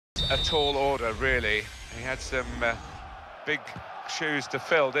a tall order, really. He had some big shoes to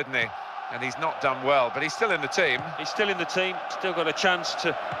fill, didn't he? And he's not done well, but he's still in the team. He's still in the team, still got a chance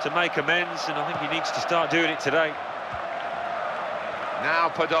to make amends, and I think he needs to start doing it today.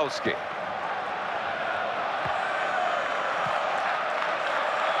 Now Podolski.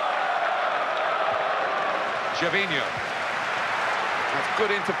 Gervinho. That's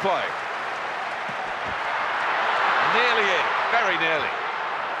good interplay. Nearly in, very nearly.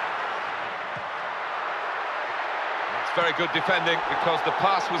 That's very good defending because the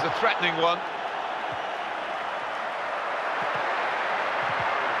pass was a threatening one.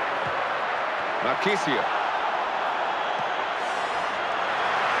 Marchisio.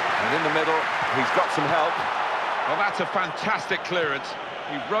 And in the middle, he's got some help. Well, that's a fantastic clearance.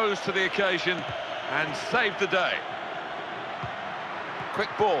 He rose to the occasion and saved the day.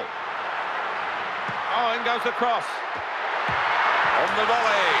 Quick ball. Oh, in goes the cross. On the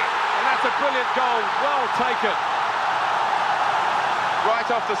volley. And that's a brilliant goal. Well taken. Right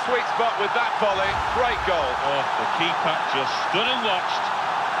off the sweet spot with that volley. Great goal. Oh, the keeper just stood and watched.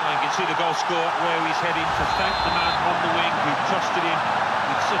 Oh, you can see the goal score where he's heading to thank the man on the wing who trusted him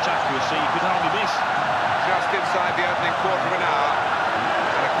with such accuracy. He could hardly miss. Just inside the opening quarter of an hour.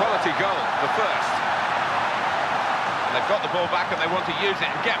 And a quality goal, the first. And they've got the ball back and they want to use it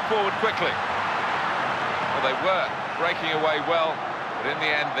and get forward quickly. Well, they were breaking away well, but in the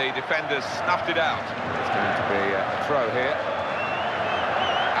end, the defenders snuffed it out. It's going to be a throw here.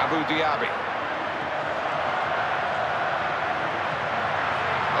 Abu Diaby.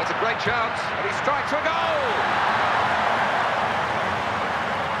 Well, it's a great chance, and he strikes for a goal!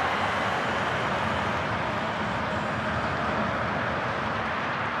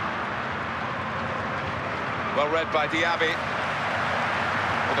 Well read by Diaby.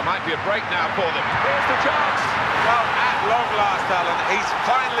 Well, there might be a break now for them. Here's the chance. Well, at long last, Alan, he's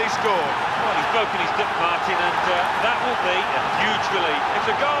finally scored. Well, he's broken his duck, Martin, and that will be a huge relief. It's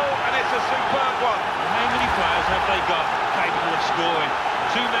a goal, and it's a superb one. How many players have they got capable of scoring?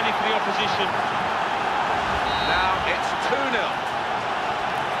 Too many for the opposition. Now it's 2-0.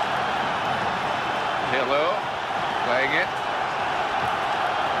 Pirlo playing it.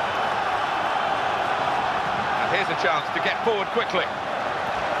 And here's a chance to get forward quickly.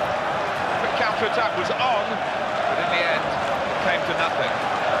 The counter-attack was on, but in the end, it came to nothing.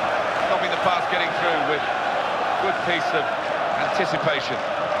 Stopping the pass getting through with a good piece of anticipation.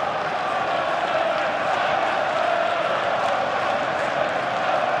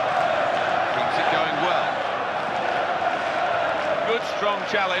 Keeps it going well. Good, strong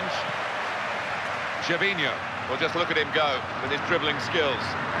challenge. Gervinho. Well, just look at him go with his dribbling skills.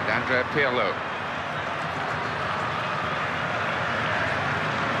 And Andrea Pirlo.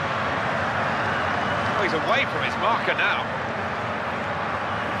 He's away from his marker now.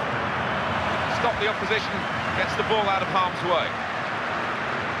 Stop the opposition, gets the ball out of harm's way.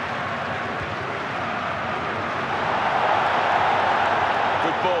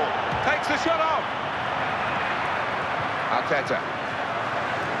 Good ball, takes the shot off. Arteta.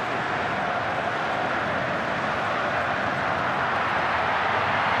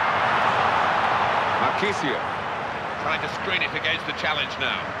 Marchisio. Trying to screen it against the challenge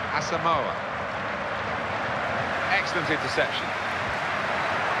now. Asamoah. Excellent interception.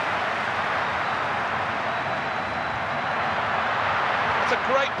 That's a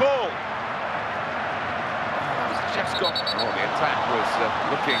great ball. It's just got... Oh, the attack was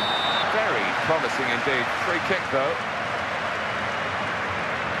looking very promising indeed. Free kick, though.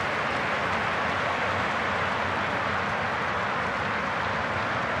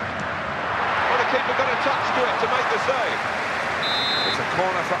 Well, the keeper got a touch to it to make the save. It's a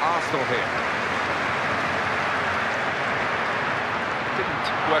corner for Arsenal here. Didn't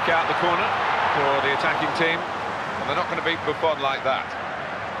work out the corner for the attacking team, and they're not going to beat Buffon like that.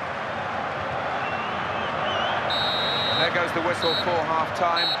 And there goes the whistle for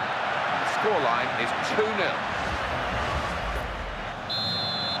half-time. The scoreline is 2-0.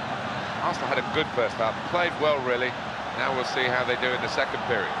 Arsenal had a good first half, played well really. Now we'll see how they do in the second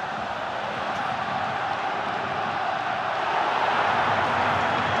period.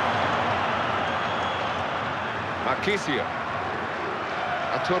 Marchisio.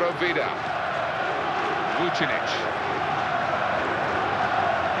 Arturo Vidal. Vucinic.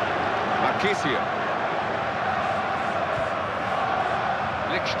 Marchisio.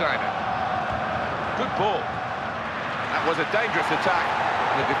 Lichtsteiner. Good ball. That was a dangerous attack.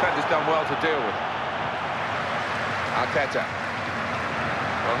 The defender's done well to deal with. Arteta.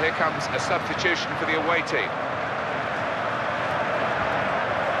 Well, here comes a substitution for the away team.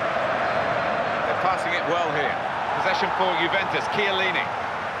 They're passing it well here. Possession for Juventus, Chiellini.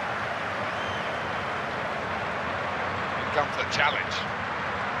 comes the challenge.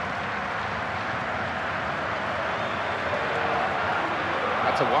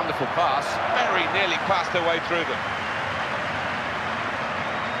 That's a wonderful pass. Very nearly passed their way through them.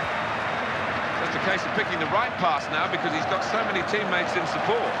 Just a case of picking the right pass now because he's got so many teammates in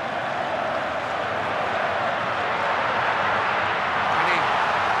support. And he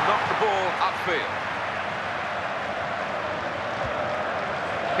knocked the ball upfield.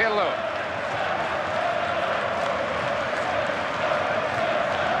 Pirlo.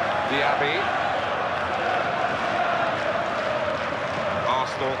 Diaby.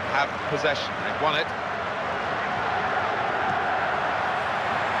 Arsenal have possession. They've won it.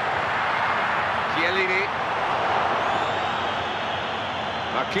 Chiellini.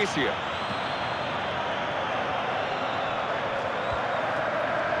 Marchisio.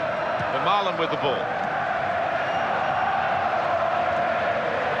 The Marlon with the ball.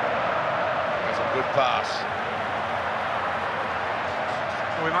 That's a good pass.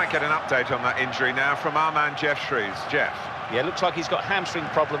 We might get an update on that injury now from our man Jeff Shreves. Jeff. Yeah, looks like he's got a hamstring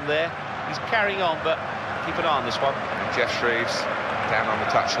problem there. He's carrying on, but keep an eye on this one. And Jeff Shreves down on the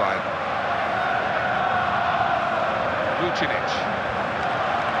touchline. Vucinic.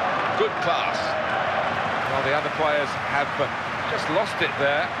 Good pass. Well, the other players have just lost it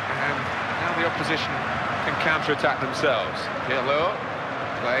there, and now the opposition can counter-attack themselves. Pirlo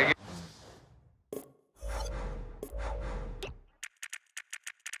playing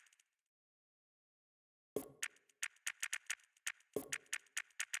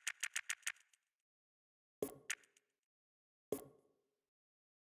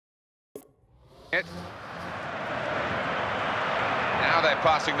it. Now they're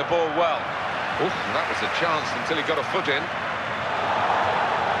passing the ball well. Oof, that was a chance until he got a foot in.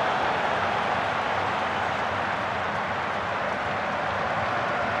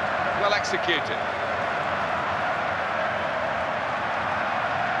 Well executed.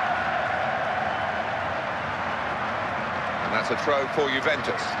 And that's a throw for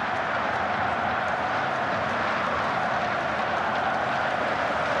Juventus.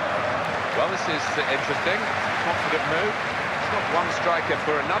 Well, this is interesting. Confident move. It's not one striker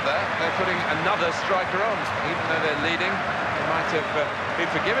for another. They're putting another striker on. Even though they're leading, they might have been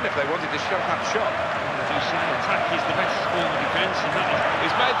forgiven if they wanted to shove that shot. As you say, attack is the best form of defence, and that is...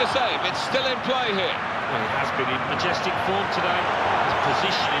 He's made the save. It's still in play here. Well, it has been in majestic form today. His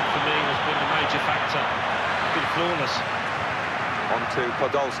positioning, for me, has been a major factor. Been flawless. On to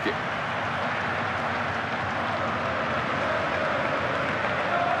Podolski.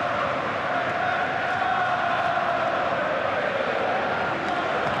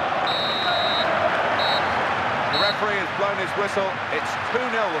 The referee has blown his whistle. It's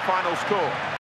 2-0 the final score.